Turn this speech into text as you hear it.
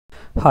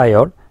Hi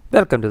all,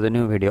 welcome to the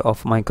new video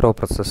of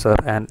microprocessor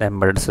and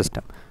embedded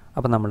system.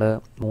 അപ്പോൾ നമ്മൾ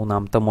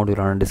മൂന്നാമത്തെ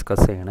മൊഡ്യൂളാണ്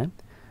discuss ചെയ്യണേ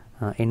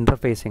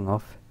interfacing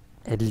of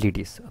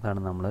LEDs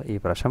അതാണ് നമ്മൾ ഈ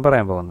പ്രാവശ്യം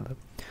പറയാൻ പോകുന്നത്.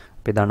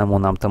 അപ്പോൾ ഇതാണ്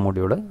മൂന്നാമത്തെ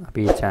മൊഡ്യൂൾ.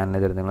 അപ്പോൾ ഈ ചാനൽ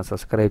ഇതിൽ നിങ്ങൾ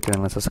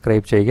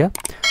സബ്സ്ക്രൈബ് ചെയ്യുക.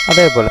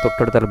 അതേപോലെ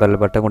തൊട്ടടുത്ത ബെൽ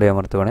ബട്ടൺ കൂടി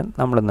അമർത്തുകയാണെങ്കിൽ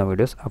നമ്മളിന്ന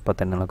വീഡിയോസ് അപ്പോൾ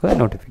തന്നെ നിങ്ങൾക്ക്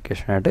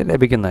നോട്ടിഫിക്കേഷനായിട്ട്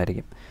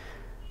ലഭിക്കുന്നതായിരിക്കും.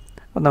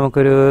 അപ്പോൾ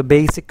നമുക്കൊരു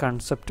basic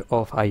concept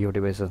of IO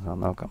devices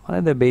നോക്കാം.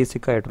 അതായത്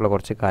ബേസിക് ആയിട്ടുള്ള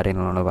കുറച്ച്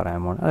കാര്യങ്ങളാണ് പറയാൻ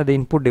പോകുന്നത്. അതായത്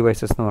ഇൻപുട്ട്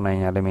ഡിവൈസസ് എന്ന് പറഞ്ഞു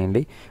കഴിഞ്ഞാൽ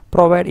mainly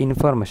provide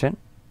information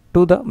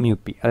to the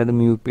മ്യൂപ്പി, അതായത്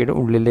മ്യൂപ്പിയുടെ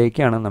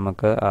ഉള്ളിലേക്കാണ്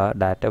നമുക്ക് ആ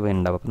ഡാറ്റ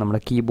ഉണ്ടാവുക. അപ്പോൾ നമ്മൾ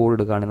കീബോർഡ്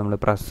എടുക്കുകയാണെങ്കിൽ നമ്മൾ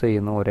പ്രസ്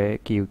ചെയ്യുന്ന ഒരേ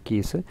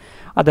കീസ്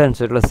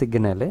അതനുസരിച്ചുള്ള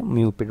സിഗ്നൽ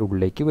മ്യൂപ്പിയുടെ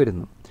ഉള്ളിലേക്ക്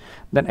വരുന്നു.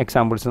 ദെൻ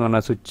എക്സാമ്പിൾസ് എന്ന്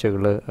പറഞ്ഞാൽ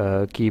സ്വിച്ചുകൾ,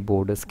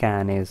 കീബോർഡ്,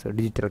 സ്കാനേഴ്സ്,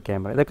 ഡിജിറ്റൽ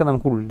ക്യാമറ, ഇതൊക്കെ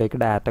നമുക്ക് ഉള്ളിലേക്ക്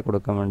ഡാറ്റ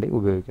കൊടുക്കാൻ വേണ്ടി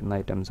ഉപയോഗിക്കുന്ന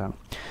ഐറ്റംസാണ്.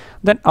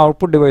 ദെൻ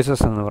ഔട്ട്പുട്ട്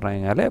ഡിവൈസസ് എന്ന് പറഞ്ഞു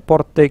കഴിഞ്ഞാൽ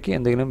പുറത്തേക്ക്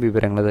എന്തെങ്കിലും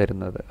വിവരങ്ങൾ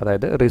തരുന്നത്,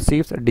 അതായത്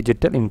receives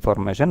digital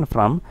information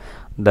from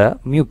the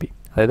മ്യൂപ്പി,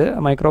 അതായത്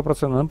മൈക്രോ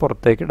പ്രൊസസ്സറിൽ നിന്ന്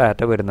പുറത്തേക്ക്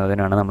ഡാറ്റ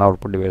വരുന്നതിനാണ് നമ്മൾ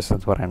ഔട്ട്പുട്ട്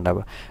ഡിവൈസസ്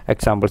പറയേണ്ടത്.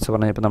 എക്സാമ്പിൾസ്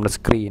പറഞ്ഞാൽ ഇപ്പോൾ നമ്മുടെ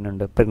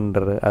സ്ക്രീനുണ്ട്,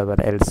 പ്രിൻ്റർ,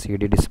 അതുപോലെ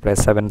LCD display,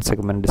 7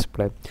 segment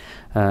display,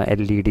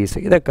 LEDs,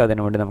 ഇതൊക്കെ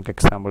അതിനു വേണ്ടി നമുക്ക്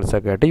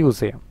എക്സാമ്പിൾസൊക്കെ ആയിട്ട്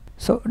യൂസ് ചെയ്യാം.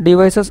 So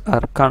devices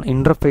are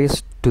interface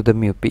to the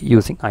MUPI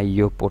using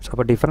IO ports.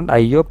 അപ്പോൾ ഡിഫറെൻറ്റ്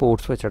IO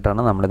പോർട്സ്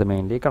വെച്ചിട്ടാണ് നമ്മളിത്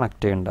മെയിൻലി കണക്ട്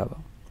ചെയ്യേണ്ടാവുക.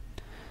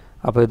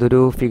 അപ്പോൾ ഇതൊരു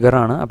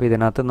ഫിഗറാണ്. അപ്പോൾ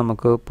ഇതിനകത്ത്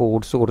നമുക്ക്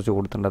പോർട്സ് കുറച്ച്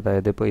കൊടുത്തിട്ടുണ്ട്.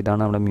 അതായത് ഇപ്പോൾ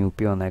ഇതാണ് നമ്മുടെ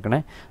മ്യൂപ്പി വന്നേക്കണേ.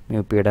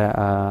 മ്യൂപ്പിയുടെ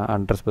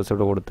അഡ്രസ് ബസ്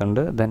ഇവിടെ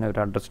കൊടുത്തിട്ടുണ്ട്. ദെൻ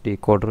ഒരു അഡ്രസ്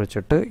ഡീകോഡർ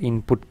വെച്ചിട്ട്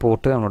ഇൻപുട്ട്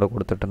പോർട്ട് നമ്മളിവിടെ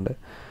കൊടുത്തിട്ടുണ്ട്.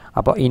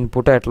 അപ്പോൾ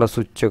ഇൻപുട്ടായിട്ടുള്ള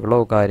സ്വിച്ചുകളോ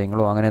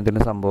കാര്യങ്ങളോ അങ്ങനെ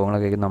എന്തെങ്കിലും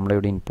സംഭവങ്ങളൊക്കെ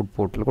നമ്മളിവിടെ ഇൻപുട്ട്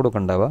പോർട്ടിൽ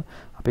കൊടുക്കേണ്ടാവുക.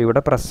 അപ്പോൾ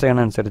ഇവിടെ പ്രസ്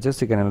ചെയ്യണനുസരിച്ച്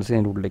സിഗ്നൽസ്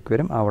ഇതിൻ്റെ ഉള്ളിലേക്ക്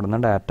വരും. അവിടെ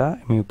നിന്ന് ഡാറ്റ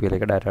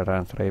മ്യൂപ്പിയിലേക്ക് ഡാറ്റ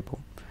ട്രാൻസ്ഫർ ആയി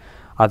പോകും.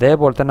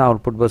 അതേപോലെ തന്നെ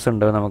ഔട്ട്പുട്ട് ബസ്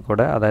ഉണ്ട്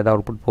നമുക്കിവിടെ. അതായത്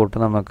ഔട്ട്പുട്ട് പോർട്ട്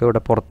നമുക്ക്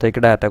ഇവിടെ പുറത്തേക്ക്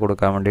ഡാറ്റ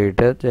കൊടുക്കാൻ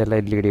വേണ്ടിയിട്ട് ചില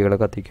LED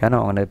കത്തിക്കാനോ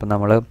അങ്ങനെ. ഇപ്പോൾ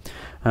നമ്മൾ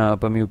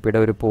ഇപ്പോൾ മ്യൂപ്പിയുടെ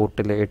ഒരു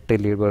പോർട്ടിൽ 8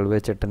 LED ബൾബ്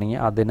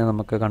വെച്ചിട്ടുണ്ടെങ്കിൽ അതിനെ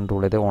നമുക്ക്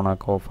കൺട്രോൾ ചെയ്ത്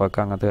ഓണാക്കുക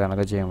ഓഫാക്കുക അങ്ങനത്തെ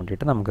കാര്യങ്ങളൊക്കെ ചെയ്യാൻ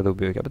വേണ്ടിയിട്ട് നമുക്കത്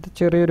ഉപയോഗിക്കാം.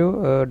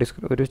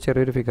 അപ്പോൾ ഇത്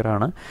ചെറിയൊരു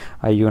ഫിഗറാണ്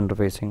IO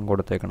ഇൻ്റർഫേസിങ്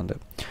കൊടുത്തേക്കുന്നത്.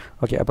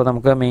 ഓക്കെ, അപ്പോൾ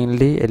നമുക്ക്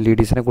മെയിൻലി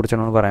LEDസിനെ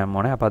കുറിച്ചാണ് പറയാൻ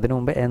പോണേ. അപ്പോൾ അതിന്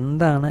മുമ്പ്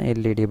എന്താണ്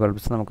LED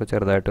ബൾബ്സ് നമുക്ക്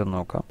ചെറുതായിട്ട്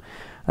നോക്കാം.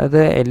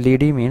 അതായത്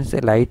LED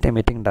means light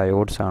emitting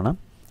diodes ആണ്.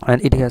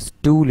 And it has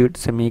 2 lead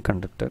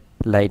semiconductor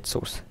light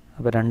source.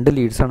 അപ്പോൾ 2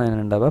 ലീഡ്സാണ്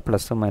അതിനുണ്ടാവുക.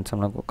 പ്ലസ് മൈനസ്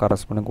നമ്മൾ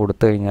കറസ്പോണ്ടിങ്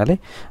കൊടുത്തു കഴിഞ്ഞാൽ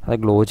അത്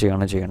ഗ്ലോ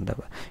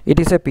ചെയ്യേണ്ടത്.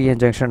 It is A PN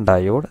junction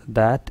diode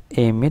that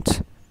emits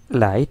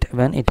light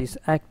when it is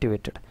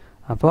activated.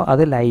 അപ്പോൾ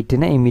അത്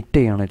ലൈറ്റിനെ എമിറ്റ്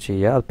ചെയ്യുകയാണ്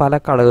ചെയ്യുക. അത് പല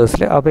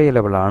കളേഴ്സിൽ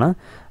അവൈലബിൾ ആണ്.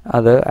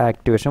 അത്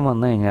ആക്ടിവേഷൻ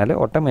വന്നു കഴിഞ്ഞാൽ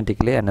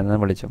ഓട്ടോമാറ്റിക്കലി അതിനെ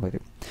വെളിച്ചം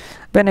വരും.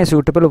 When A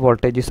suitable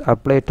voltage is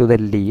apply to the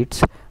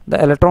Leeds the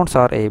electrons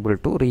are able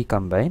to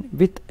recombine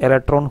with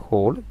electron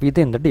hole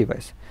within the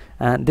device,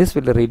 and this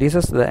will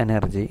releases the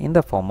energy in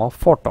the form of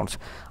photons.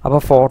 അപ്പോൾ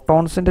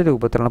ഫോട്ടോൺസിൻ്റെ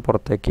രൂപത്തിലാണ്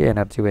പുറത്തേക്ക്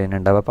energy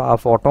വരുന്നുണ്ടാവുക. അപ്പോൾ ആ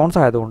photons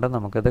ആയതുകൊണ്ട്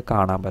നമുക്കത്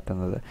കാണാൻ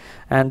പറ്റുന്നത്.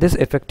 And this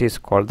effect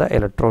is called the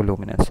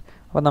ഇലക്ട്രോലൂമിനൻസ്.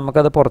 അപ്പോൾ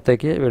നമുക്കത്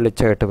പുറത്തേക്ക്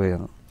വെളിച്ചമായിട്ട്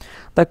വരുന്നു.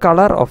 The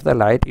colour of the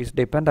light is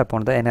depend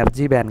upon the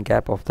energy band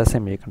gap of the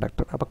semi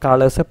conductor. അപ്പോൾ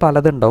കളേഴ്സ്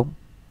പലതുണ്ടാവും.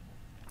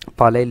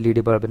 പല LED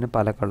ബൾബിന്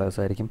പല കളേഴ്സ്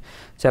ആയിരിക്കും.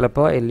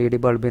 ചിലപ്പോൾ LED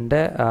ബൾബിൻ്റെ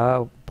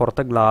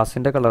പുറത്തെ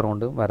ഗ്ലാസിൻ്റെ കളർ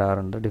കൊണ്ട്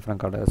വരാറുണ്ട്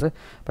ഡിഫറെൻറ്റ് കളേഴ്സ്.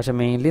 പക്ഷേ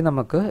മെയിൻലി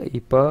നമുക്ക്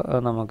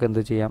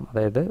എന്ത് ചെയ്യാം,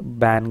 അതായത്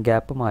ബാൻഡ്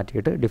ഗ്യാപ്പ്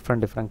മാറ്റിയിട്ട്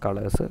ഡിഫറെൻറ്റ്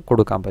കളേഴ്സ്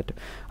കൊടുക്കാൻ പറ്റും.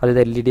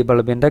 അതായത് LED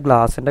ബൾബിൻ്റെ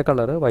ഗ്ലാസിൻ്റെ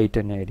കളർ വൈറ്റ്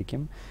തന്നെ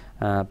ആയിരിക്കും.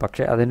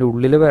 പക്ഷേ അതിൻ്റെ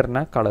ഉള്ളിൽ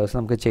വരുന്ന കളേഴ്സ്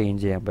നമുക്ക്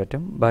ചേഞ്ച് ചെയ്യാൻ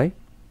പറ്റും ബൈ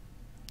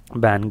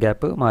ബാൻഡ്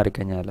ഗ്യാപ്പ്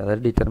മാറിക്കഴിഞ്ഞാൽ.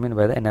 അതായത് determine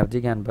by the energy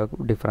gap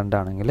different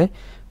ആണെങ്കിൽ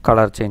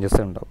കളർ ചേഞ്ചസ്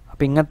ഉണ്ടാവും.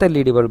 അപ്പോൾ ഇങ്ങനത്തെ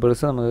LED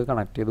ബൾബിൾസ് നമുക്ക്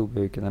കണക്ട് ചെയ്ത്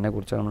ഉപയോഗിക്കുന്നതിനെ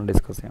കുറിച്ചാണ് നമ്മൾ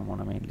ഡിസ്കസ് ചെയ്യാൻ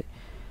പോകുന്നത് മെയിൻലി.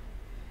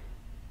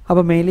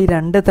 അപ്പോൾ മെയിൻലി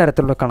 2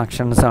 തരത്തിലുള്ള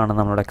കണക്ഷൻസ് ആണ്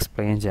നമ്മളോട്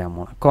എക്സ്പ്ലെയിൻ ചെയ്യാൻ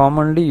പോകുന്നത്.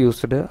 Commonly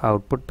used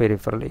output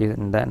peripheral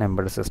in the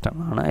embedded system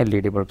ആണ്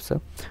LED ബൾബ്സ്.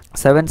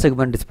 7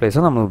 സെഗ്മെൻറ്റ്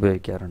ഡിസ്പ്ലേസ് നമ്മൾ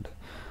ഉപയോഗിക്കാറുണ്ട്.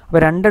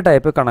 അപ്പോൾ 2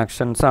 ടൈപ്പ്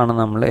കണക്ഷൻസ് ആണ്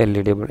നമ്മൾ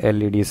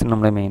LEDs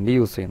നമ്മൾ മെയിൻലി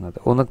യൂസ് ചെയ്യുന്നത്.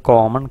 ഒന്ന്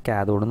കോമൺ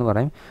കാഥോഡ് എന്ന്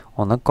പറയും,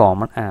 ഒന്ന്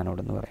കോമൺ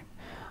ആനോഡ് എന്ന് പറയും.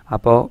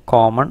 അപ്പോൾ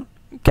കോമൺ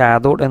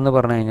കാഥോഡ് എന്ന്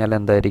പറഞ്ഞു കഴിഞ്ഞാൽ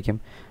എന്തായിരിക്കും,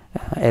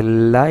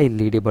 എല്ലാ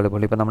LED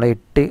ബൾബുകളും ഇപ്പോൾ നമ്മൾ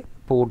 8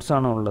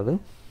 പോർട്ട്സാണ് ഉള്ളത്.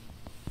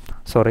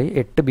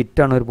 8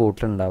 ബിറ്റാണ് ഒരു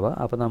പോർട്ടിൽ ഉണ്ടാവുക.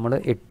 അപ്പോൾ നമ്മൾ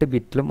 8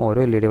 ബിറ്റിലും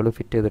ഓരോ LED ബൾബ്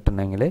ഫിറ്റ്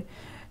ചെയ്തിട്ടുണ്ടെങ്കിൽ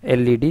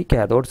LED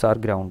കാഥോഡ്സ് ആർ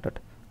ഗ്രൗണ്ടഡ്.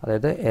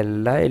 അതായത്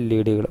എല്ലാ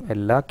LEDകളും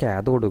എല്ലാ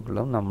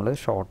കാഥോഡുകളും നമ്മൾ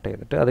ഷോർട്ട്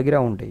ചെയ്തിട്ട് അത്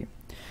ഗ്രൗണ്ട് ചെയ്യും.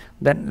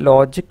 Then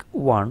logic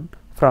 1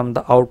 from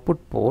the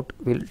output port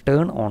will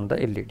turn on the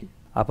LED.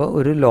 അപ്പോൾ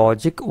ഒരു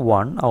ലോജിക്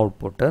 1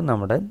 ഔട്ട്പുട്ട്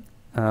നമ്മുടെ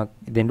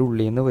ഇതിൻ്റെ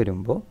ഉള്ളിൽ നിന്ന്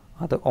വരുമ്പോൾ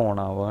അത് ഓൺ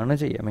ആവുകയാണ്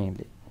ചെയ്യുക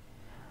മെയിൻലി.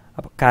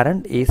 അപ്പോൾ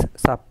current is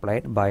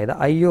supplied by the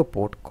IO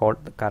port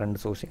called current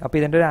sourcing. അപ്പോൾ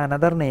ഇതിൻ്റെ ഒരു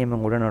അനദർ നെയിമും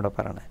കൂടിയാണ് ഇവിടെ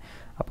പറയുന്നത്.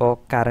 അപ്പോൾ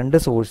കറണ്ട്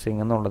സോഴ്സിങ്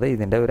എന്നുള്ളത്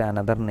ഇതിൻ്റെ ഒരു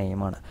അനദർ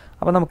നെയിമാണ്.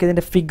 അപ്പോൾ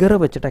നമുക്കിതിൻ്റെ ഫിഗർ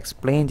വെച്ചിട്ട്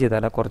എക്സ്പ്ലെയിൻ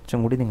ചെയ്താൽ കുറച്ചും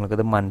കൂടി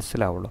നിങ്ങൾക്കത്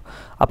മനസ്സിലാവുള്ളൂ.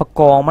 അപ്പോൾ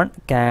കോമൺ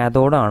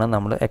കാഥോഡാണ്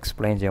നമ്മൾ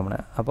എക്സ്പ്ലെയിൻ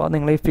ചെയ്യുന്നത്. അപ്പോൾ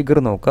നിങ്ങൾ ഈ ഫിഗർ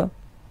നോക്കുക.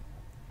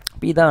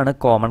 അപ്പോൾ ഇതാണ്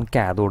കോമൺ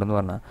കാഥോഡ് എന്ന്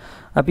പറഞ്ഞാൽ.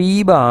 അപ്പോൾ ഈ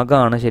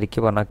ഭാഗമാണ്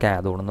ശരിക്കും പറഞ്ഞാൽ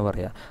കാഥോഡ് എന്ന്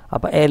പറയുക.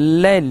 അപ്പോൾ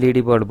എല്ലാ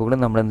LED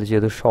ബൾബുകളും നമ്മൾ എന്ത്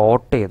ചെയ്തു,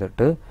 ഷോർട്ട്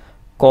ചെയ്തിട്ട്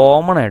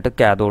കോമൺ ആയിട്ട്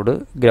കാഥോഡ്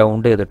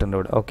ഗ്രൗണ്ട് ചെയ്തിട്ടുണ്ട്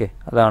ഇവിടെ. ഓക്കെ,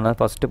 അതാണ്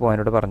first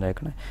point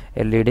പറഞ്ഞേക്കണേ.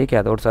 LED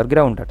കാഥോഡ്സ് R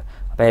grounded.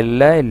 അപ്പോൾ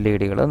എല്ലാ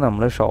LED കളും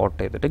നമ്മൾ ഷോർട്ട്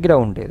ചെയ്തിട്ട്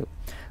ഗ്രൗണ്ട് ചെയ്തു.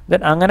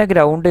 ദെൻ അങ്ങനെ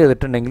ഗ്രൗണ്ട്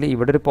ചെയ്തിട്ടുണ്ടെങ്കിൽ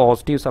ഇവിടെ ഒരു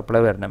പോസിറ്റീവ്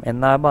സപ്ലൈ വരണം,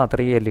 എന്നാൽ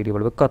മാത്രമേ ഈ LED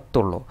ബൾബ്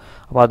കത്തുള്ളൂ.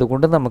 അപ്പോൾ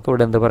അതുകൊണ്ട് നമുക്ക്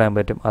ഇവിടെ എന്ത് പറയാൻ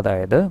പറ്റും,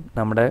 അതായത്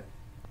നമ്മുടെ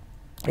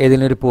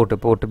ഏതെങ്കിലും ഒരു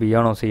പോർട്ട് ബി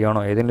ആണോ സി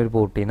ആണോ ഏതെങ്കിലും ഒരു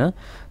പോർട്ടിൽ നിന്ന്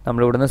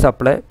നമ്മളിവിടുന്ന്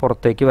സപ്ലൈ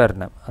പുറത്തേക്ക്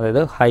വരണം,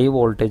 അതായത് ഹൈ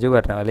വോൾട്ടേജ്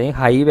വരണം അല്ലെങ്കിൽ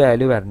ഹൈ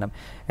വാല്യൂ വരണം,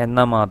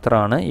 എന്നാൽ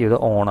മാത്രമാണ് ഇത്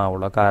ഓൺ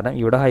ആവുള്ളൂ. കാരണം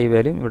ഇവിടെ ഹൈ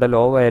വാല്യൂ ഇവിടെ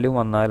ലോ വാല്യൂ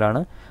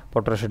വന്നാലാണ്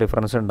പൊട്ടൻഷ്യൽ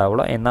ഡിഫറൻസ്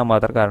ഉണ്ടാവുള്ളൂ, എന്നാൽ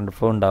മാത്രമേ കറണ്ട്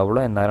ഫ്ലോ ഉണ്ടാവുള്ളൂ,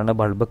 എന്നാലാണ്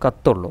ബൾബ്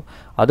കത്തുള്ളൂ.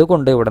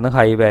 അതുകൊണ്ട് ഇവിടുന്ന്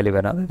ഹൈ വാല്യൂ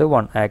വരണം, അതായത്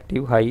 1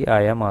 ആക്റ്റീവ് ഹൈ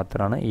ആയാൽ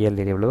മാത്രമാണ് ഈ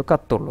LED ബൾബ്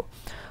കത്തുള്ളൂ.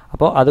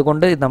 അപ്പോൾ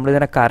അതുകൊണ്ട്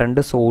നമ്മളിതിനെ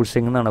കറണ്ട്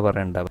സോഴ്സിംഗ് എന്നാണ്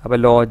പറയേണ്ടത്.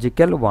 അപ്പോൾ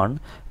logical 1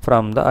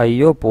 from the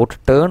IO port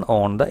turn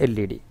on the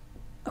LED.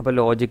 അപ്പോൾ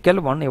ലോജിക്കൽ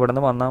 1 ഇവിടെ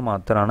നിന്ന് വന്നാൽ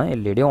മാത്രമാണ്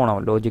LED ഓൺ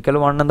ആവും. ലോജിക്കൽ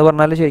 1 എന്ന്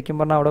പറഞ്ഞാൽ ശരിക്കും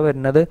പറഞ്ഞാൽ അവിടെ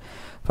വരുന്നത്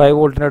 5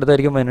 വോൾട്ടിൻ്റെ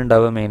അടുത്തായിരിക്കും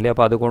വരുന്നുണ്ടാവുക മെയിൻലി.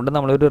 അപ്പോൾ അതുകൊണ്ട്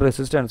നമ്മളൊരു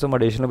റെസിസ്റ്റൻസും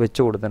അഡീഷണൽ വെച്ച്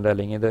കൊടുത്തിട്ടുണ്ട്,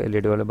 അല്ലെങ്കിൽ ഇത്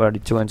LED ബൾബ്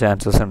അടിച്ചു പോകാൻ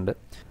ചാൻസസ് ഉണ്ട്.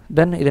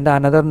 ദെൻ ഇതിൻ്റെ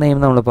അനദർ നെയിം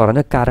നമ്മൾ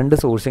പറഞ്ഞു current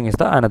sourcing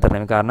is the another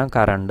name. കാരണം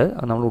കറണ്ട്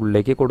നമ്മൾ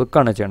ഉള്ളിലേക്ക്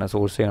കൊടുക്കുകയാണ് ചെയ്യേണ്ടത്,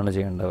 സോഴ്സ് ചെയ്യാണ്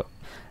ചെയ്യേണ്ടത്.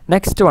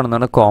 നെക്സ്റ്റ് വൺ എന്ന്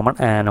പറഞ്ഞാൽ കോമൺ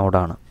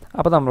ആനോഡാണ്.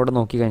 അപ്പോൾ നമ്മളിവിടെ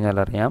നോക്കിക്കഴിഞ്ഞാൽ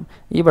അറിയാം,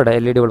 ഇവിടെ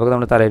LED ബൾബൊക്കെ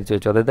നമ്മൾ തലയിരിച്ച്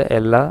വെച്ചു, അതായത്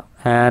എല്ലാ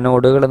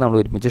ആനോഡുകളും നമ്മൾ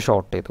ഒരുമിച്ച്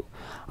ഷോർട്ട് ചെയ്തു.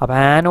 അപ്പോൾ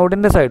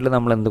ആനോഡിൻ്റെ സൈഡിൽ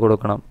നമ്മൾ എന്ത്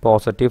കൊടുക്കണം,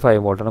 പോസിറ്റീവ്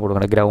 5 വോൾട്ടാണ്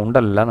കൊടുക്കണം, ഗ്രൗണ്ട്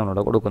അല്ല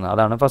നമ്മളിവിടെ കൊടുക്കുന്നത്.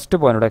 അതാണ് ഫസ്റ്റ്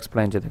പോയിന്റ്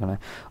എക്സ്പ്ലെയിൻ ചെയ്തിരിക്കുന്നത്.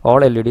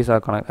 All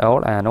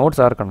all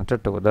anodes are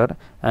connected together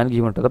and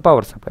given to the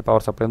power supply.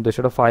 Power supply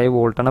ഉദ്ദേശിച്ചിട്ട് 5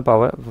 വോൾട്ടാണ്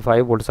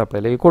 5 volt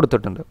സപ്ലൈയിലേക്ക്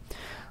കൊടുത്തിട്ടുണ്ട്.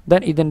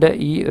 ദെൻ ഇതിൻ്റെ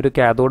ഈ ഒരു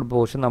കാഥോഡ്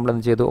പോർഷൻ നമ്മൾ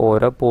എന്ത് ചെയ്തു,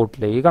 ഓരോ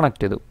പോർട്ടിലേക്ക്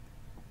കണക്ട് ചെയ്തു.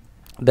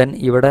 ദെൻ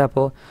ഇവിടെ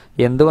അപ്പോൾ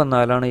എന്ത്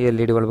വന്നാലാണ് ഈ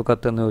LED ബൾബ്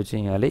കത്തുന്നത് ചോദിച്ചു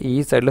കഴിഞ്ഞാൽ, ഈ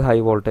സൈഡിൽ ഹൈ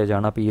വോൾട്ടേജ്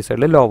ആണ്, അപ്പോൾ ഈ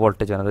സൈഡിൽ ലോ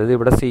വോൾട്ടേജ് ആണ്. അതായത്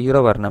ഇവിടെ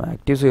 0 വരണം,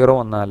 ആക്റ്റീവ് 0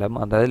 വന്നാലും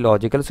അതായത്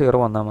ലോജിക്കൽ 0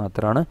 വന്നാൽ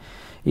മാത്രമാണ്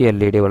ഈ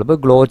LED ബൾബ്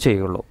ഗ്ലോ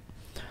ചെയ്യുള്ളൂ.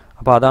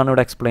 അപ്പോൾ അതാണ്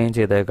ഇവിടെ എക്സ്പ്ലെയിൻ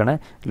ചെയ്തേക്കണേ.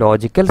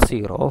 Logical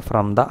 0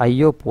 from the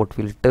IO port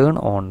will turn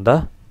on the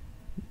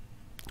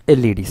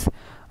LEDs.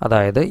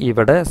 അതായത്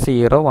ഇവിടെ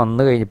 0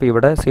 വന്നു കഴിഞ്ഞപ്പോൾ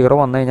ഇവിടെ 0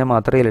 വന്നു കഴിഞ്ഞാൽ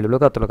മാത്രമേ LED ബൾബ്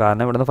കത്തുള്ളൂ,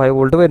 കാരണം ഇവിടെ നിന്ന് 5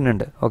 വോൾട്ട്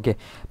വരുന്നുണ്ട്. ഓക്കെ,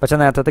 പക്ഷേ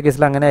നേരത്തെ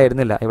കേസിൽ അങ്ങനെ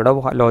ആയിരുന്നില്ല, ഇവിടെ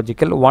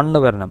ലോജിക്കൽ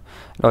 1 വരണം.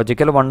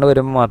 ലോജിക്കൽ 1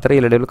 വരുമ്പോൾ മാത്രമേ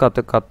LED ബൾബ്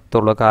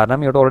കത്തുള്ളൂ, കാരണം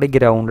ഇവിടെ ഓൾറെഡി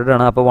ഗ്രൗണ്ടഡ്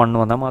ആണ്. അപ്പോൾ 1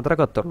 വന്നാൽ മാത്രമേ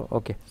കത്തുള്ളൂ.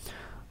 ഓക്കെ,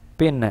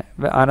 പിന്നെ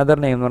അനദർ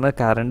നെയിം എന്ന് പറഞ്ഞാൽ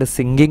കറണ്ട്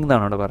സിങ്കിങ്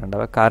എന്നാണ് ഇവിടെ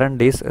പറയേണ്ടത്.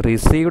 Current is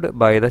received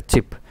by the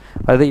chip.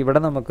 അതായത് ഇവിടെ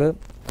നമുക്ക്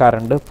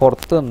കറണ്ട്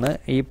പുറത്തു നിന്ന്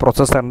ഈ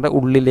പ്രൊസസ്സറിൻ്റെ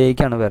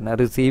ഉള്ളിലേക്കാണ് വരുന്നത്,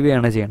 റിസീവ്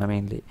ചെയ്യാണ് ചെയ്യണം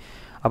മെയിൻലി.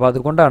 അപ്പോൾ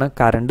അതുകൊണ്ടാണ്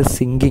കറണ്ട്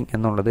സിങ്കിങ്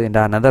എന്നുള്ളത് ഇതിൻ്റെ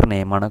another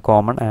നെയിമാണ്.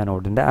 Common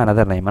ആനോഡിൻ്റെ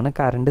another നെയിമാണ്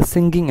current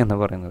sinking എന്ന്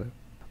പറയുന്നത്.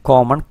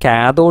 Common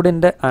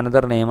കാഥോഡിൻ്റെ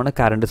another നെയിമാണ്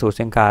current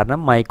sourcing. കാരണം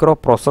മൈക്രോ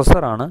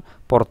പ്രൊസസ്സറാണ്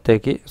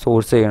പുറത്തേക്ക്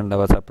സോഴ്സ്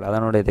ചെയ്യേണ്ടത് സപ്ലൈ,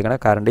 അതാണ് ഇവിടെ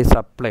എത്തിക്കുന്നത്. Current is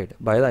supplied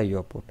by the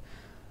IO port.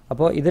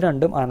 അപ്പോൾ ഇത്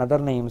രണ്ടും അനദർ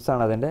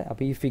നെയിംസാണ് അതിൻ്റെ.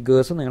 അപ്പോൾ ഈ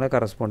ഫിഗേഴ്സ് നിങ്ങളെ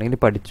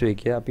കറസ്പോണ്ടിങ്ങിൽ പഠിച്ചു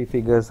വയ്ക്കുക. അപ്പോൾ ഈ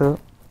ഫിഗേഴ്സ്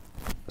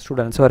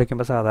സ്റ്റുഡൻസ്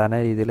വരയ്ക്കുമ്പോൾ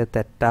സാധാരണ രീതിയിൽ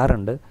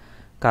തെറ്റാറുണ്ട്,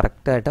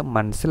 കറക്റ്റായിട്ട്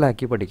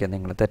മനസ്സിലാക്കി പഠിക്കുക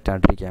നിങ്ങൾ,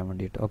 തെറ്റാണ്ടിരിക്കാൻ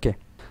വേണ്ടിയിട്ട്. ഓക്കെ,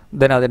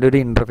 ദെൻ അതിൻ്റെ ഒരു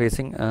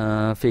ഇൻ്റർഫേസിങ്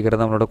ഫിഗർ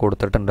നമ്മളിവിടെ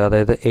കൊടുത്തിട്ടുണ്ട്.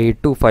 അതായത്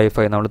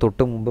 8255 നമ്മൾ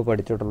തൊട്ട് മുമ്പ്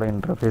പഠിച്ചിട്ടുള്ള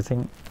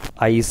ഇൻ്റർഫേസിങ്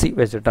IC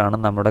വെച്ചിട്ടാണ്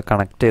നമ്മളിവിടെ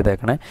കണക്ട്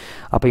ചെയ്തേക്കണേ.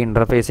 അപ്പോൾ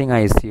ഇൻ്റർഫേസിങ്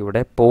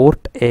ICയുടെ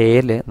പോർട്ട്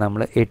Aയിൽ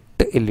നമ്മൾ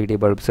 8 LED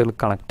ബൾബ്സുകൾ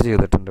കണക്ട്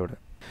ചെയ്തിട്ടുണ്ട് ഇവിടെ.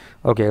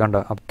 ഓക്കെ,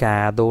 കണ്ടോ. അപ്പോൾ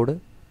കാഥോഡ്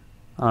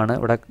ആണ്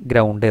ഇവിടെ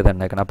ഗ്രൗണ്ട്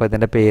ചെയ്തിട്ടുണ്ടാക്കുന്നത്. അപ്പോൾ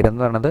ഇതിൻ്റെ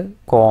പേരെന്ന് പറയുന്നത്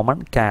കോമൺ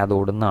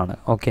കാഥോഡ് എന്നാണ്.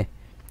 ഓക്കെ,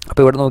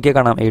 അപ്പോൾ ഇവിടെ നോക്കിയാൽ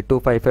കാണാം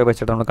 8255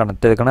 വെച്ചിട്ട് നമ്മൾ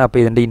കണക്ട് ചെയ്തേക്കണം. അപ്പോൾ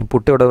ഇതിൻ്റെ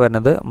ഇൻപുട്ട് ഇവിടെ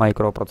വരുന്നത്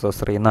മൈക്രോ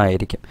പ്രൊസസ്സറിൽ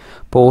നിന്നായിരിക്കും.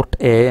 പോർട്ട്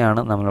A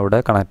ആണ് നമ്മളിവിടെ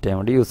കണക്ട് ചെയ്യാൻ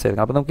വേണ്ടി യൂസ്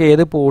ചെയ്തേക്കുന്നത്. അപ്പോൾ നമുക്ക്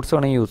ഏത് പോർട്സ്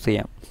വേണമെങ്കിൽ യൂസ്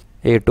ചെയ്യാം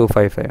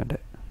 8255.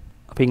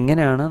 അപ്പോൾ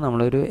ഇങ്ങനെയാണ്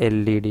നമ്മളൊരു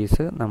LEDs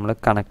നമ്മൾ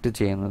കണക്ട്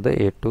ചെയ്യുന്നത്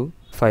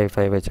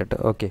 8255 വെച്ചിട്ട്.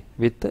 Okay,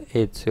 with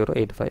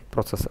 8085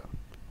 processor.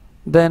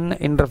 Then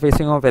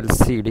interfacing of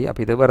LCD.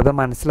 അപ്പോൾ ഇത് വെറുതെ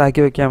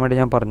മനസ്സിലാക്കി വയ്ക്കാൻ വേണ്ടി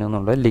ഞാൻ പറഞ്ഞു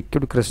എന്നുള്ളത്.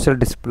 ലിക്വിഡ് ക്രിസ്റ്റൽ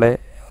ഡിസ്പ്ലേ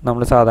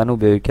നമ്മൾ സാധാരണ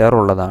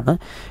ഉപയോഗിക്കാറുള്ളതാണ്.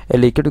 A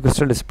liquid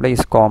crystal display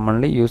is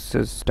commonly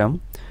use system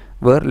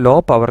where low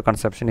power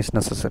consumption is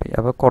necessary.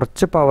 അപ്പോൾ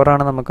കുറച്ച്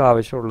പവറാണ് നമുക്ക്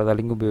ആവശ്യമുള്ളത്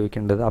അല്ലെങ്കിൽ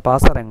ഉപയോഗിക്കേണ്ടത്. അപ്പോൾ ആ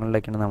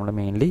സ്ഥലങ്ങളിലേക്കാണ് നമ്മൾ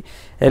മെയിൻലി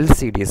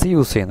LCDs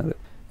യൂസ് ചെയ്യുന്നത്.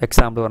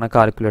 എക്സാമ്പിൾ പറഞ്ഞാൽ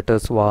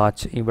കാൽക്കുലേറ്റേഴ്സ്,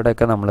 വാച്ച്,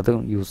 ഇവിടെയൊക്കെ നമ്മളത്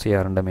യൂസ്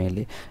ചെയ്യാറുണ്ട്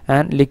mainly.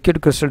 And liquid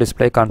crystal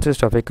display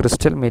consist of A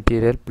crystal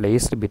material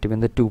placed between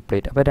the 2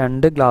 plate. അപ്പോൾ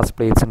 2 ഗ്ലാസ്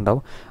പ്ലേറ്റ്സ്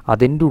ഉണ്ടാവും,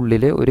 അതിൻ്റെ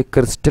ഉള്ളിൽ ഒരു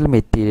ക്രിസ്റ്റൽ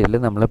മെറ്റീരിയൽ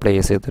നമ്മൾ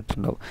പ്ലേസ്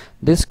ചെയ്തിട്ടുണ്ടാവും.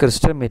 This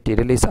crystal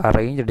material is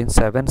arranged in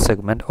 7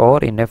 segment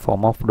or in A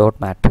form of dot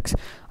matrix.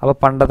 അപ്പോൾ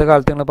പണ്ടത്തെ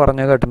കാലത്ത് നിങ്ങൾ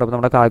പറഞ്ഞു കേട്ടിട്ടുണ്ട്, അപ്പോൾ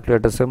നമ്മുടെ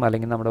കാൽക്കുലേറ്റേഴ്സും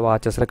അല്ലെങ്കിൽ നമ്മുടെ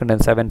വാച്ചസിലൊക്കെ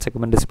ഉണ്ടായിരുന്നു 7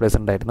 സെഗ്മെൻറ്റ് ഡിസ്പ്ലേസ്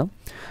ഉണ്ടായിരുന്നു.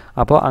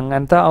 അപ്പോൾ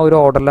അങ്ങനത്തെ ആ ഒരു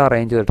ഓർഡറിൽ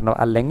അറേഞ്ച് ചെയ്തിട്ടുണ്ടാവും,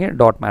 അല്ലെങ്കിൽ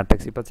ഡോട്ട്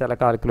മാട്രിക്സ്. ഇപ്പോൾ ചില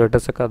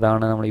കാൽക്കുലേറ്റേഴ്സൊക്കെ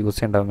അതാണ് നമ്മൾ യൂസ്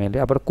ചെയ്യേണ്ടത്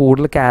മെയിൻലി. അപ്പോൾ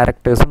കൂടുതൽ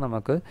ക്യാരക്ടേഴ്സ്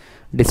നമുക്ക്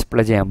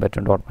ഡിസ്പ്ലേ ചെയ്യാൻ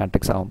പറ്റും ഡോട്ട്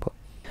മാട്രിക്സ് ആകുമ്പോൾ.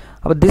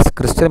 അപ്പോൾ this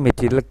crystal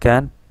material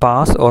can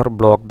pass or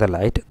block the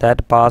light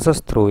that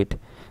passes through it,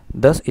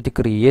 thus it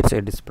creates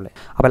A display.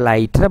 അപ്പോൾ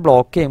ലൈറ്റിനെ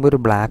ബ്ലോക്ക് ചെയ്യുമ്പോൾ ഒരു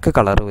ബ്ലാക്ക്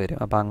കളർ വരും.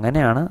 അപ്പോൾ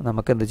അങ്ങനെയാണ്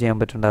നമുക്ക് എന്ത് ചെയ്യാൻ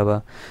പറ്റുന്നുണ്ടാവുക,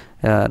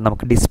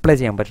 നമുക്ക് ഡിസ്പ്ലേ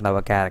ചെയ്യാൻ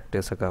പറ്റുന്നുണ്ടാവുക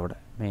ക്യാരക്ടേഴ്സൊക്കെ അവിടെ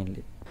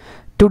mainly.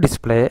 To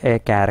display A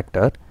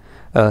character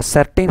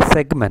certain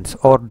segments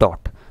or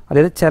dot,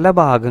 അതായത് ചില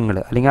ഭാഗങ്ങൾ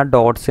അല്ലെങ്കിൽ ആ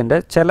ഡോട്ട്സിൻ്റെ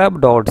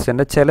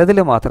ചിലതിൽ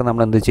മാത്രം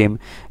നമ്മൾ എന്ത് ചെയ്യും,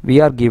 V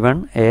are given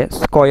A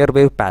square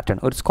wave pattern,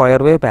 ഒരു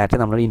സ്ക്വയർ വേവ് പാറ്റേൺ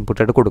നമ്മൾ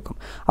ഇൻപുട്ടായിട്ട് കൊടുക്കും.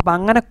 അപ്പോൾ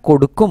അങ്ങനെ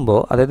കൊടുക്കുമ്പോൾ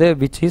അതായത്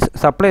വിച്ച് ഈസ്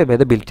സപ്ലൈ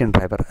ചെയ്ത് ബിൽറ്റ് ഇൻ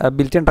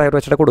ഡ്രൈവർ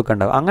വെച്ചിട്ട്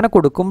കൊടുക്കേണ്ടാവും. അങ്ങനെ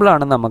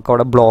കൊടുക്കുമ്പോഴാണ് നമുക്ക്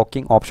അവിടെ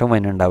ബ്ലോക്കിംഗ് ഓപ്ഷൻ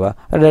വരുന്നുണ്ടാവുക,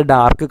 അതായത്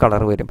ഡാർക്ക്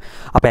കളർ വരും.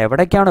 അപ്പോൾ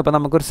എവിടേക്കാണോ ഇപ്പോൾ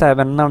നമുക്കൊരു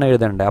 7 എന്നാണ്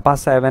എഴുതേണ്ടത്, അപ്പോൾ ആ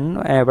 7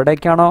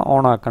 എവിടേക്കാണോ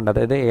ഓൺ ആക്കേണ്ടത്,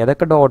 അതായത്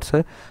ഏതൊക്കെ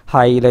ഡോട്ട്സ്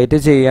ഹൈലൈറ്റ്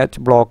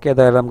ചെയ്യുക ബ്ലോക്ക്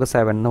ചെയ്താലും നമുക്ക്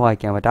 7 എന്ന്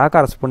വായിക്കാൻ പറ്റും. ആ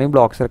കറസ്പോണ്ടിങ്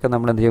ബ്ലോക്സിലൊക്കെ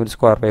നമ്മൾ എന്ത് ചെയ്യും, ഒരു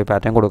സ്ക്വയർ വേവ്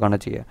പാറ്റേൺ കൊടുക്കുകയാണ്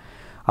ചെയ്യുക.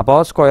 അപ്പോൾ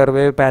സ്ക്വയർ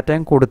വേവ്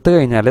പാറ്റേൺ കൊടുത്തു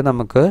കഴിഞ്ഞാൽ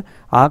നമുക്ക്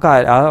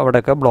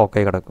അവിടെയൊക്കെ ബ്ലോക്ക്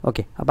ആയി കിടക്കും.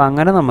 ഓക്കെ, അപ്പോൾ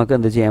അങ്ങനെ നമുക്ക്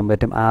എന്ത് ചെയ്യാൻ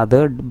പറ്റും, അത്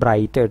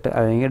ബ്രൈറ്റ് ആയിട്ട്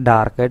അല്ലെങ്കിൽ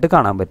ഡാർക്കായിട്ട്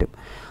കാണാൻ പറ്റും.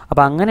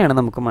 അപ്പോൾ അങ്ങനെയാണ്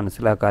നമുക്ക്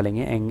മനസ്സിലാക്കുക,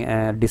 അല്ലെങ്കിൽ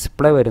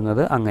ഡിസ്പ്ലേ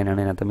വരുന്നത് അങ്ങനെയാണ്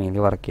ഇതിനകത്ത്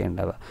മെയിൻലി വർക്ക്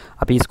ചെയ്യേണ്ടത്.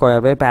 അപ്പോൾ ഈ സ്ക്വയർ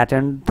വേവ്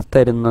പാറ്റേൺ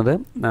തരുന്നത്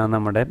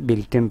നമ്മുടെ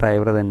ബിൽറ്റ് ഇൻ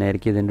ഡ്രൈവർ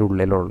തന്നെയായിരിക്കും ഇതിൻ്റെ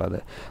ഉള്ളിലുള്ളത്.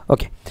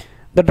 Okay,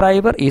 the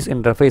driver is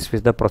interfaced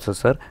with the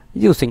processor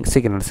using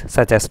signals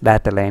such as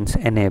data lines,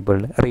 enable,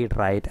 read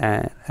write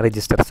and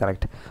register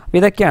select.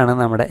 ഇതൊക്കെയാണ്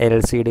നമ്മുടെ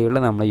LCDകളിൽ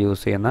നമ്മൾ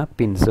യൂസ് ചെയ്യുന്ന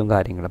പിൻസും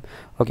കാര്യങ്ങളും.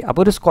 ഓക്കെ,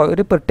 അപ്പോൾ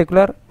ഒരു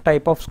particular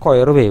type of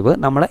square wave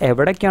നമ്മൾ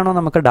എവിടേക്കാണോ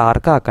നമുക്ക്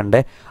ഡാർക്ക്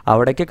ആക്കേണ്ടത്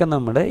അവിടേക്കൊക്കെ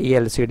നമ്മൾ ഈ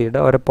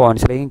LCDയുടെ ഓരോ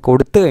പോയിൻറ്റ്സിലേക്ക്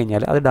കൊടുത്തു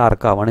കഴിഞ്ഞാൽ അത്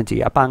ഡാർക്ക് ആവുകയാണ്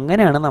ചെയ്യുക. അപ്പോൾ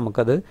അങ്ങനെയാണ്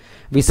നമുക്കത്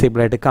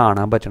വിസിബിളായിട്ട്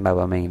കാണാൻ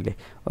പറ്റുന്നുണ്ടാവുക മെയിൻലി.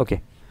 ഓക്കെ,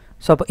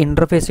 സോ അപ്പോൾ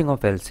ഇൻ്റർഫേസിങ്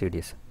ഓഫ്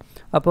LCDs.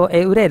 അപ്പോൾ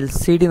ഒരു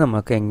LCD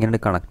നമുക്ക് എങ്ങനെ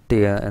കണക്ട്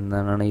ചെയ്യുക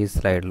എന്നാണ് ഈ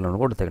സ്ലൈഡിലാണ്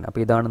കൊടുത്തേക്കുന്നത്.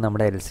 അപ്പോൾ ഇതാണ്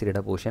നമ്മുടെ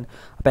LCDയുടെ പോർഷൻ.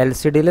 അപ്പോൾ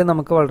LCDയിൽ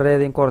നമുക്ക്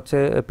വളരെയധികം കുറച്ച്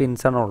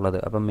പിൻസാണ് ഉള്ളത്.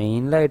 അപ്പോൾ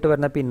മെയിനായിട്ട്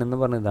വരുന്ന പിന്നെന്ന്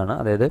പറഞ്ഞ ഇതാണ്,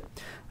 അതായത്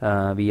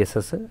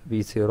VSS,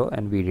 V0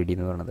 ആൻഡ് VDD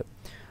എന്ന് പറയുന്നത്.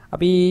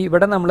 അപ്പോൾ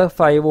ഇവിടെ നമ്മൾ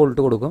 5 വോൾട്ട്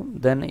കൊടുക്കും.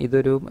 ദെൻ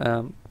ഇതൊരു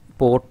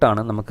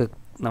പോർട്ടാണ്, നമുക്ക്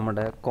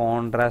നമ്മുടെ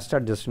കോൺട്രാസ്റ്റ്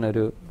അഡ്ജസ്റ്റ് ചെയ്യുന്ന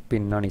ഒരു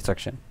പിന്നാണ് ഈ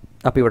സെക്ഷൻ.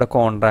 അപ്പോൾ ഇവിടെ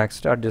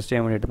കോൺട്രാസ്റ്റ് അഡ്ജസ്റ്റ്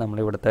ചെയ്യാൻ വേണ്ടിയിട്ട് നമ്മൾ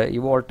ഇവിടുത്തെ ഈ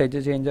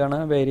വോൾട്ടേജ് ചേഞ്ചാണ്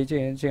വേരി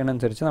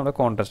ചെയ്യണനുസരിച്ച് നമ്മുടെ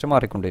കോൺട്രാസ്റ്റ്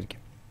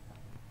മാറിക്കൊണ്ടിരിക്കും.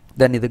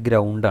 ദെൻ ഇത്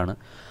ഗ്രൗണ്ടാണ്.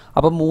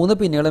 അപ്പോൾ 3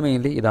 പിന്നുകൾ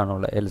മെയിൻലി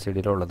ഇതാണുള്ളത്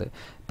LCDയിലുള്ളത്.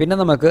 പിന്നെ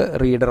നമുക്ക്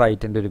റീഡ്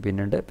റൈറ്റിൻ്റെ ഒരു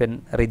പിന്നുണ്ട്, പിന്നെ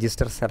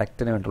രജിസ്റ്റർ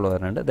സെലക്റ്റിന് വേണ്ടിയുള്ള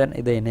വരുന്നുണ്ട്. ദെൻ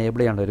ഇത്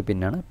എനേബിൾ ചെയ്യാനുള്ള ഒരു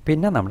പിന്നാണ്.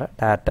 പിന്നെ നമ്മുടെ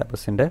ഡാറ്റാ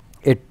ബസ്സിൻ്റെ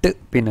 8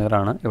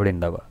 പിന്നുകളാണ് ഇവിടെ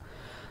ഉണ്ടാവുക.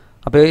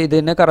 അപ്പോൾ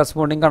ഇതിനെ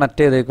കറസ്പോണ്ടിങ്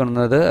കണക്ട്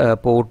ചെയ്തേക്കുന്നത്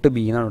പോർട്ട്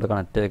B എന്നാണ് ഇവിടെ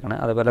കണക്ട് ചെയ്തേക്കണത്.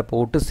 അതുപോലെ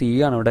പോർട്ട് C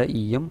ആണ് ഇവിടെ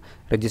ഇയും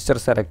രജിസ്റ്റർ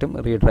സെലക്റ്റും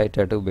റീഡ് റൈറ്റ്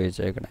ആയിട്ട്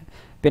ഉപയോഗിച്ചേക്കണേ.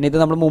 പിന്നെ ഇത്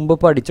നമ്മൾ മുമ്പ്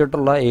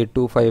പഠിച്ചിട്ടുള്ള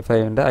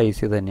 8255ൻ്റെ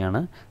IC തന്നെയാണ്.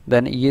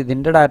 ദെൻ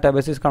ഇതിൻ്റെ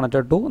ഡാറ്റാബേസ് ഈസ്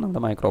കണക്റ്റഡ് ടു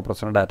നമ്മുടെ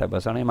മൈക്രോപ്രൊസസറിൻ്റെ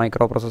ഡാറ്റാബേസാണ്. ഈ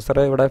മൈക്രോപ്രൊസസർ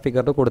ഇവിടെ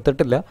ഫിഗറിൽ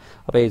കൊടുത്തിട്ടില്ല.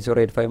 അപ്പോൾ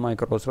 8085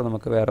 മൈക്രോപ്രൊസസർ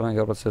നമുക്ക് വേറെ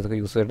മൈക്രോപ്രൊസസർ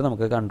യൂസ് ചെയ്തിട്ട്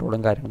നമുക്ക്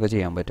കൺട്രോളും കാര്യങ്ങളൊക്കെ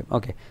ചെയ്യാൻ പറ്റും.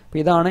 ഓക്കെ,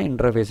 അപ്പോൾ ഇതാണ്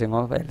ഇൻ്റർഫേസിങ്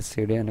ഓഫ്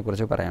LCD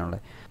അതിനെക്കുറിച്ച്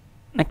പറയാനുള്ളത്.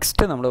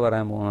 നെക്സ്റ്റ് നമ്മൾ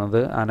പറയാൻ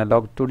പോകുന്നത്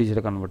അനലോഗ് ടു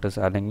ഡിജിറ്റൽ കൺവെർട്ടേഴ്സ്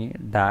അല്ലെങ്കിൽ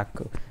DAC,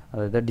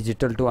 അതായത്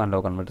ഡിജിറ്റൽ ടു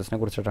അനലോഗ് കൺവെർട്ടേഴ്സിനെ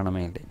കുറിച്ചിട്ടാണ്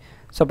മെയിൻലി.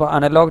 സോ അപ്പോൾ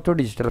analogue to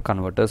digital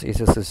കൺവെർട്ടേഴ്സ്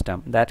is A system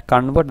that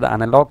convert the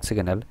analogue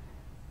signal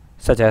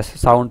such as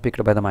sound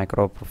picked by the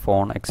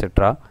microphone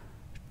etcetera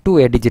to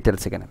A digital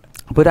signal.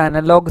 അപ്പോൾ ഒരു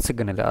analogue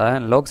signal,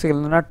 analogue signal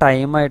എന്ന് പറഞ്ഞാൽ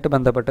ടൈമായിട്ട്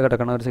ബന്ധപ്പെട്ട്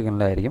കിടക്കുന്ന ഒരു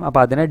സിഗ്നലായിരിക്കും.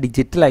 അപ്പോൾ അതിനെ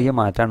ഡിജിറ്റലായി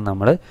മാറ്റാൻ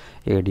നമ്മൾ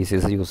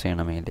ADCs യൂസ്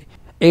ചെയ്യണം mainly.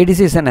 ADC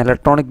is an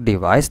electronic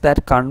device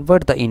that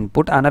converts the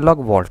input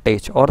analog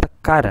voltage or the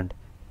current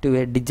to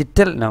a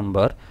digital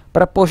number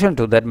proportional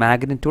to that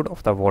magnitude of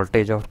the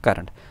voltage or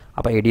current.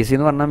 അപ്പോൾ ADC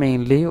എന്ന് പറഞ്ഞാൽ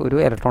mainly ഒരു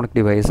electronic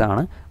device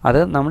ആണ്. അത്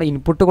നമ്മൾ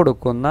input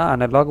കൊടുക്കുന്ന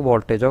analogue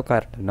വോൾട്ടേജോ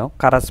കറണ്ടിനോ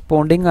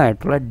corresponding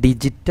ആയിട്ടുള്ള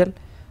digital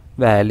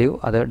value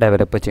അത്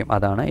ഡെവലപ്പ് ചെയ്യും.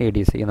 അതാണ്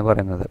ADC എന്ന്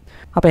പറയുന്നത്.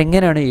 അപ്പോൾ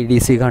എങ്ങനെയാണ്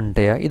ADC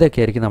കണക്ട് ചെയ്യുക,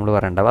 ഇതൊക്കെ ആയിരിക്കും നമ്മൾ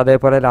പറയേണ്ടത്.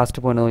 അതേപോലെ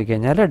ലാസ്റ്റ് പോയിന്റ്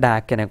നോക്കിക്കഴിഞ്ഞാൽ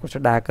DACനെ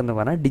കുറിച്ച്. DAC എന്ന്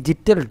പറഞ്ഞാൽ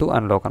ഡിജിറ്റൽ ടു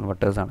അനലോഗ്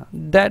കൺവെർട്ടേഴ്സ് ആണ്.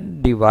 That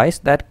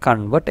device that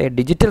convert A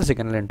digital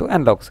signal in to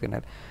analogue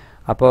signal.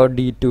 അപ്പോൾ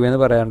D2 എന്ന്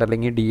പറയാറുണ്ട്,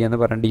 അല്ലെങ്കിൽ D എന്ന്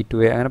പറയാം,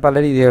 D2A, അങ്ങനെ പല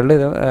രീതികളിൽ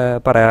ഇത്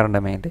പറയാറുണ്ട്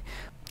മെയിൻലി.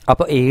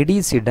 അപ്പോൾ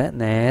ADCയുടെ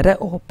നേരെ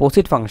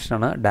ഓപ്പോസിറ്റ്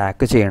ഫംഗ്ഷനാണ് DAC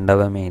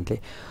ചെയ്യേണ്ടത് മെയിൻലി.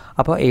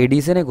 അപ്പോൾ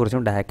ADCനെ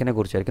കുറിച്ചും DACനെ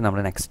കുറിച്ചായിരിക്കും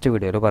നമ്മൾ നെക്സ്റ്റ്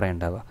വീഡിയോയിൽ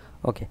പറയേണ്ടാവുക.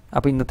 ഓക്കെ,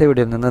 അപ്പോൾ ഇന്നത്തെ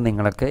വീഡിയോയിൽ നിന്ന്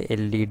നിങ്ങൾക്ക്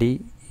LED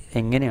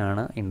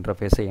എങ്ങനെയാണ്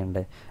ഇൻ്റർഫേസ്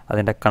ചെയ്യേണ്ടത്,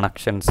 അതിൻ്റെ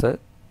കണക്ഷൻസ്,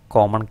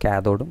 കോമൺ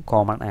കാഥോഡും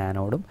കോമൺ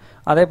ആനോഡും,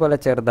 അതേപോലെ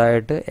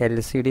ചെറുതായിട്ട്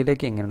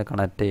LCDയിലേക്ക് എങ്ങനെ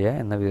കണക്ട്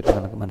ചെയ്യുക എന്ന വിവരം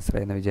നമുക്ക്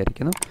മനസ്സിലായെന്ന്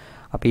വിചാരിക്കുന്നു.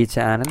 അപ്പോൾ ഈ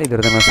ചാനൽ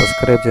ഇതുവരെ നിങ്ങൾ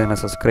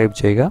സബ്സ്ക്രൈബ്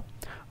ചെയ്യുക.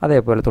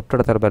 അതേപോലെ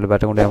തൊട്ടടുത്ത ബെൽ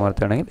ബട്ടൺ കൊണ്ട്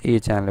അമർത്തുകയാണെങ്കിൽ ഈ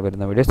ചാനലിൽ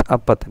വരുന്ന വീഡിയോസ്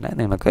അപ്പം തന്നെ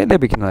നിങ്ങൾക്ക്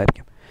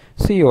ലഭിക്കുന്നതായിരിക്കും.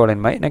 See you all in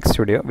my next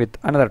video with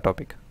another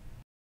topic.